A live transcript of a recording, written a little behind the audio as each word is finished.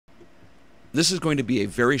This is going to be a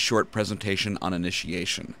very short presentation on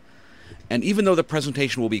initiation. And even though the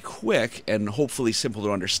presentation will be quick and hopefully simple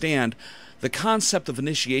to understand, the concept of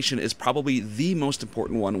initiation is probably the most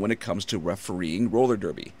important one when it comes to refereeing roller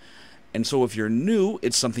derby. And so if you're new,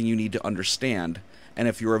 it's something you need to understand. And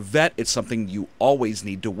if you're a vet, it's something you always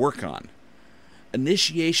need to work on.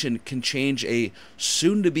 Initiation can change a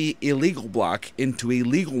soon-to-be illegal block into a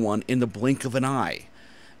legal one in the blink of an eye.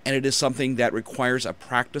 And it is something that requires a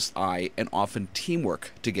practiced eye and often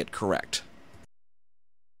teamwork to get correct.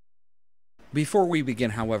 Before we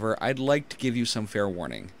begin, however, I'd like to give you some fair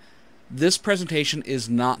warning. This presentation is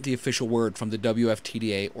not the official word from the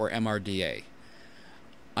WFTDA or MRDA.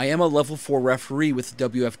 I am a level 4 referee with the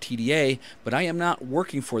WFTDA, but I am not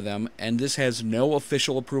working for them, and this has no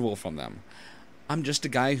official approval from them. I'm just a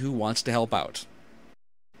guy who wants to help out.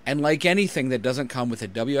 And like anything that doesn't come with a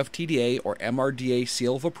WFTDA or MRDA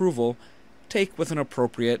seal of approval, take with an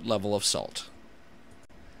appropriate level of salt.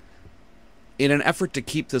 In an effort to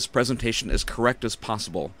keep this presentation as correct as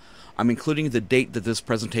possible, I'm including the date that this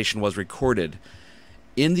presentation was recorded.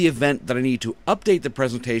 In the event that I need to update the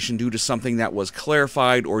presentation due to something that was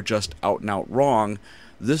clarified or just out and out wrong,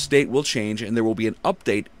 this date will change and there will be an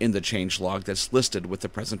update in the changelog that's listed with the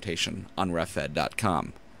presentation on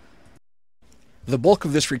refed.com. The bulk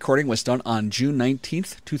of this recording was done on June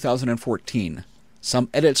 19th, 2014. Some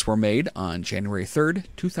edits were made on January 3rd,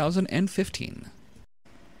 2015.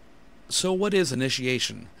 So what is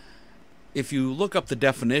initiation? If you look up the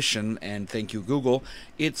definition, and thank you Google,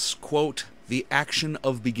 it's, quote, the action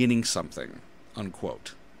of beginning something,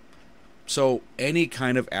 unquote. So any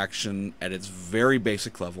kind of action at its very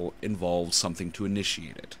basic level involves something to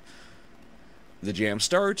initiate it. The jam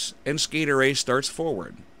starts, and skater A starts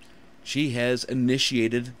forward. She has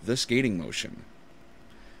initiated the skating motion.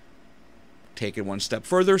 Take it one step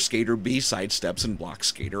further, skater B sidesteps and blocks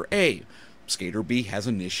skater A. Skater B has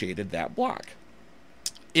initiated that block.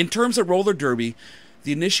 In terms of roller derby,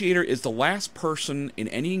 the initiator is the last person in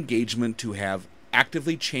any engagement to have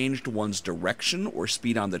actively changed one's direction or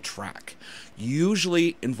speed on the track,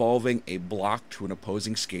 usually involving a block to an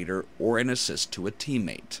opposing skater or an assist to a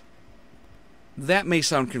teammate. That may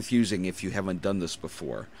sound confusing if you haven't done this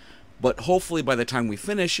before, but hopefully by the time we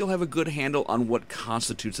finish, you'll have a good handle on what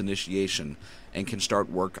constitutes initiation and can start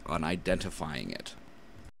work on identifying it.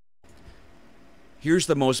 Here's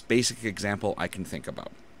the most basic example I can think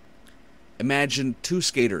about. Imagine two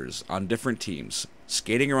skaters on different teams,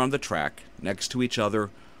 skating around the track, next to each other,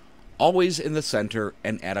 always in the center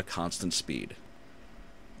and at a constant speed.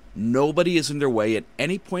 Nobody is in their way at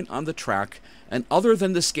any point on the track, and other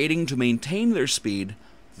than the skating to maintain their speed,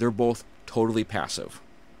 they're both totally passive.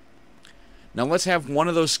 Now let's have one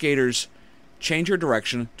of those skaters change her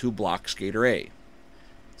direction to block skater A.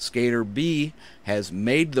 Skater B has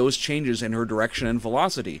made those changes in her direction and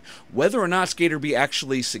velocity. Whether or not skater B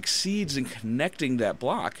actually succeeds in connecting that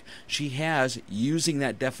block, she has, using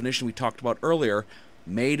that definition we talked about earlier,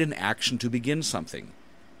 made an action to begin something.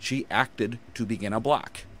 She acted to begin a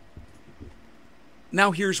block. Now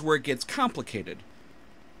here's where it gets complicated.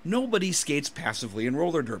 Nobody skates passively in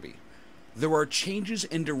roller derby. There are changes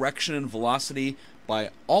in direction and velocity by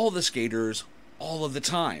all the skaters all of the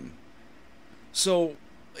time. So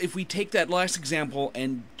if we take that last example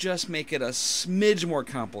and just make it a smidge more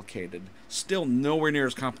complicated, still nowhere near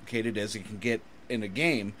as complicated as it can get in a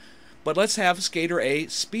game, but let's have skater A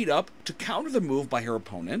speed up to counter the move by her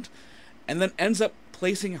opponent, and then ends up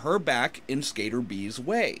placing her back in skater B's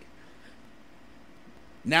way.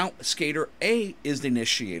 Now skater A is the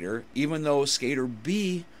initiator, even though skater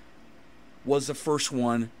B was the first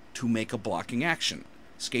one to make a blocking action.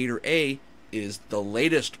 Skater A is the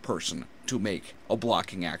latest person to make a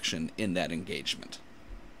blocking action in that engagement.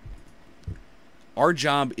 Our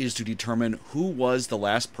job is to determine who was the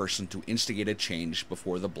last person to instigate a change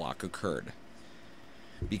before the block occurred.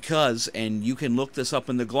 Because, and you can look this up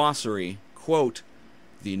in the glossary, quote,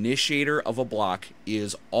 the initiator of a block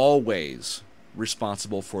is always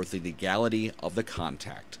responsible for the legality of the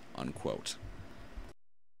contact, unquote.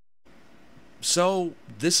 So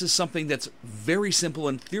this is something that's very simple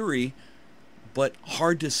in theory, but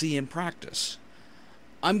hard to see in practice.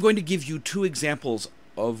 I'm going to give you two examples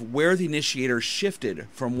of where the initiator shifted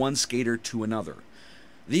from one skater to another.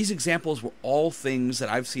 These examples were all things that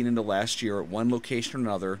I've seen in the last year at one location or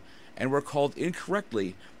another, and were called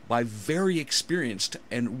incorrectly by very experienced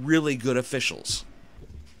and really good officials.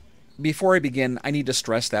 Before I begin, I need to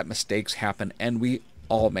stress that mistakes happen, and we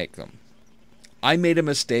all make them. I made a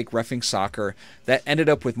mistake reffing soccer that ended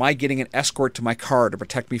up with my getting an escort to my car to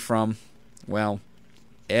protect me from, well,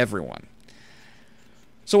 everyone.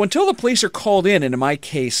 So until the police are called in, and in my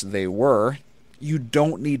case they were, you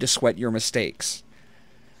don't need to sweat your mistakes.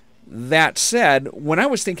 That said, when I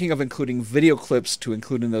was thinking of including video clips to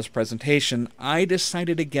include in this presentation, I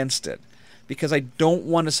decided against it because I don't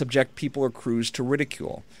want to subject people or crews to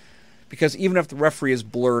ridicule. Because even if the referee is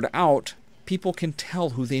blurred out, people can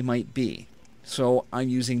tell who they might be. So I'm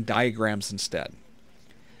using diagrams instead.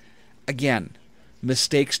 Again,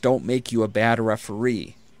 mistakes don't make you a bad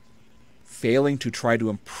referee. Failing to try to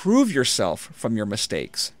improve yourself from your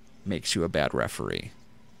mistakes makes you a bad referee.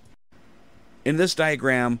 In this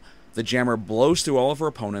diagram, the jammer blows through all of her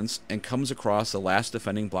opponents and comes across the last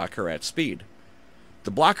defending blocker at speed. The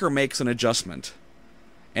blocker makes an adjustment,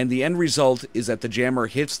 and the end result is that the jammer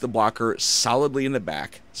hits the blocker solidly in the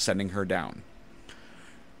back, sending her down.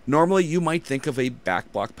 Normally, you might think of a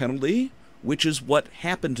back block penalty, which is what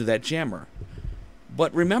happened to that jammer.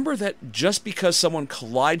 But remember that just because someone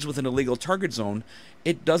collides with an illegal target zone,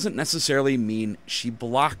 it doesn't necessarily mean she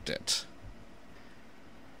blocked it.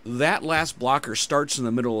 That last blocker starts in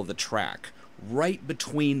the middle of the track, right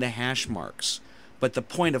between the hash marks, but the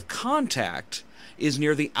point of contact is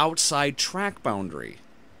near the outside track boundary.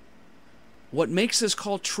 What makes this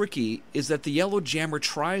call tricky is that the yellow jammer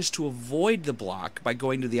tries to avoid the block by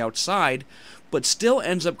going to the outside, but still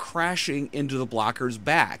ends up crashing into the blocker's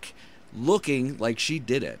back, looking like she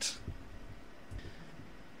did it.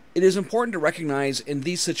 It is important to recognize in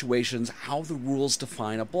these situations how the rules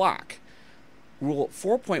define a block. Rule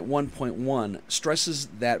 4.1.1 stresses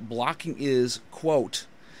that blocking is, quote,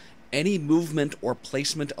 any movement or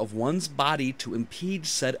placement of one's body to impede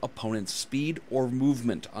said opponent's speed or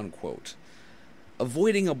movement, unquote.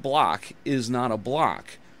 Avoiding a block is not a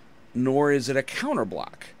block, nor is it a counter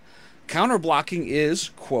block. Counter blocking is,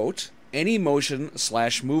 quote, any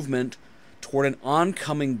motion/movement toward an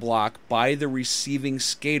oncoming block by the receiving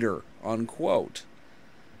skater, unquote.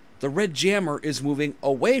 The red jammer is moving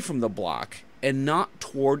away from the block and not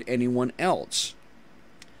toward anyone else.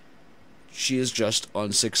 She is just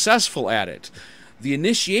unsuccessful at it. The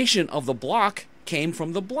initiation of the block came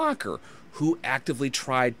from the blocker, who actively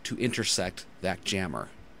tried to intersect that jammer.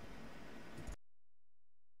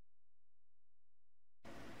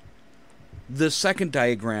 The second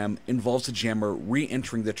diagram involves the jammer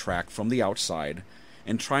re-entering the track from the outside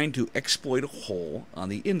and trying to exploit a hole on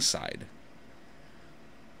the inside.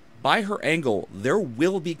 By her angle, there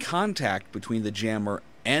will be contact between the jammer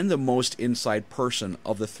and the most inside person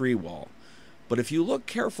of the three wall. But if you look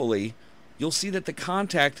carefully, you'll see that the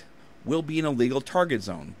contact will be in a legal target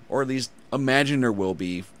zone, or at least imagine there will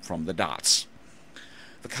be from the dots.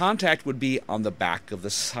 The contact would be on the back of the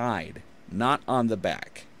side, not on the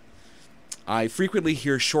back. I frequently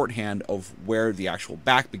hear shorthand of where the actual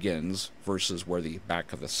back begins versus where the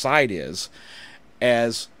back of the side is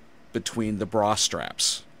as between the bra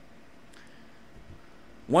straps.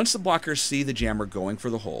 Once the blockers see the jammer going for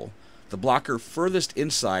the hole, the blocker furthest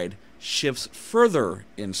inside shifts further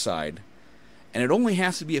inside, and it only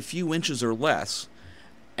has to be a few inches or less,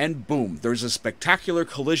 and boom, there's a spectacular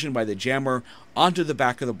collision by the jammer onto the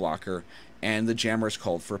back of the blocker, and the jammer is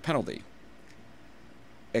called for a penalty.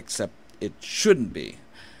 Except it shouldn't be.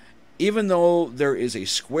 Even though there is a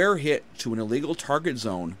square hit to an illegal target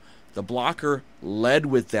zone, the blocker led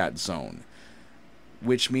with that zone,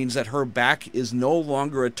 which means that her back is no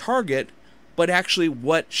longer a target, but actually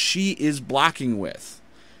what she is blocking with.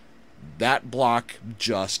 That block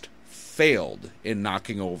just failed in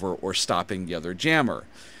knocking over or stopping the other jammer.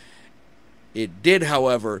 It did,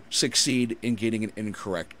 however, succeed in getting an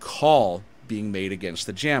incorrect call being made against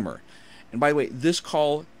the jammer. And by the way, this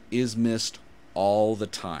call is missed all the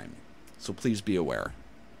time, so please be aware.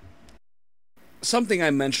 Something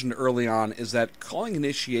I mentioned early on is that calling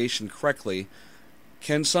initiation correctly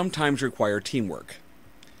can sometimes require teamwork.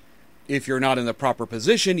 If you're not in the proper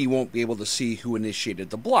position, you won't be able to see who initiated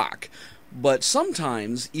the block. But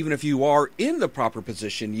sometimes, even if you are in the proper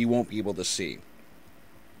position, you won't be able to see.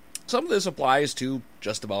 Some of this applies to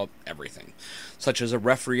just about everything, such as a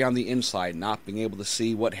referee on the inside not being able to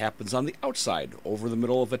see what happens on the outside over the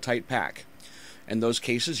middle of a tight pack. In those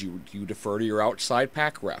cases, you defer to your outside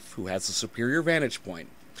pack ref, who has a superior vantage point.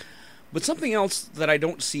 But something else that I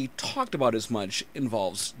don't see talked about as much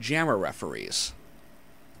involves jammer referees.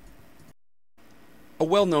 A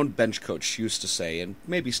well-known bench coach used to say, and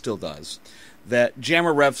maybe still does, that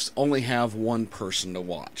jammer refs only have one person to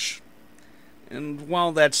watch. And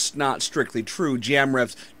while that's not strictly true, jam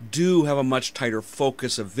refs do have a much tighter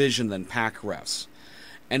focus of vision than pack refs.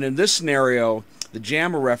 And in this scenario, the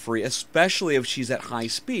jammer referee, especially if she's at high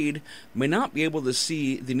speed, may not be able to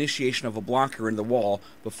see the initiation of a blocker in the wall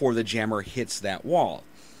before the jammer hits that wall.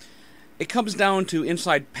 It comes down to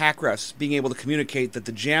inside packrefs being able to communicate that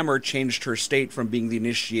the jammer changed her state from being the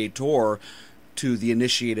initiator to the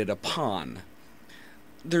initiated upon.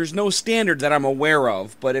 There's no standard that I'm aware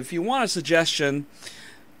of, but if you want a suggestion,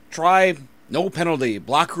 try no penalty,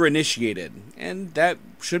 blocker initiated, and that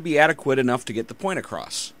should be adequate enough to get the point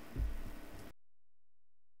across.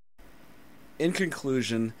 In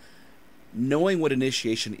conclusion, knowing what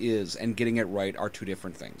initiation is and getting it right are two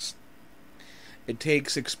different things. It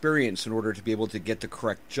takes experience in order to be able to get the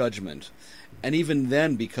correct judgment, and even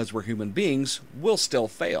then, because we're human beings, we'll still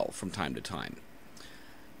fail from time to time.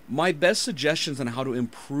 My best suggestions on how to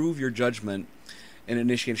improve your judgment in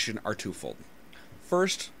initiation are twofold.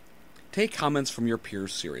 First, take comments from your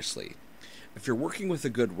peers seriously. If you're working with a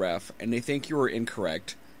good ref and they think you are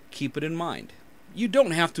incorrect, keep it in mind. You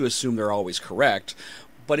don't have to assume they're always correct,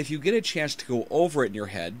 but if you get a chance to go over it in your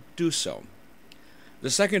head, do so. The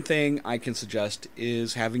second thing I can suggest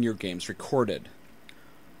is having your games recorded.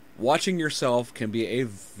 Watching yourself can be a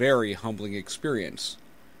very humbling experience,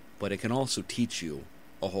 but it can also teach you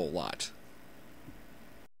a whole lot.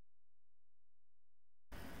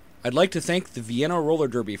 I'd like to thank the Vienna Roller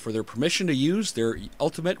Derby for their permission to use their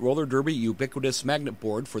Ultimate Roller Derby Ubiquitous Magnet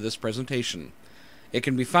Board for this presentation. It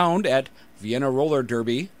can be found at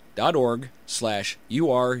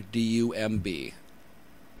viennarollerderby.org/URDUMB.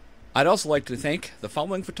 I'd also like to thank the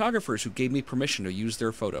following photographers who gave me permission to use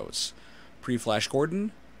their photos: Pre-Flash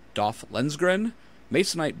Gordon, Dolph Lensgren,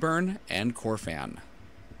 Masonite Burn, and Corfan.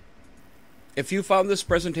 If you found this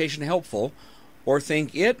presentation helpful, or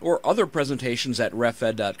think it or other presentations at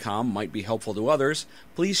refed.com might be helpful to others,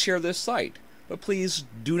 please share this site, but please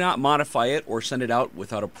do not modify it or send it out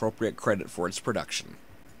without appropriate credit for its production.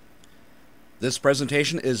 This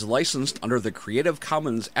presentation is licensed under the Creative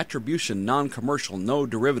Commons Attribution Non-Commercial No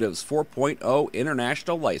Derivatives 4.0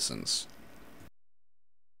 International License.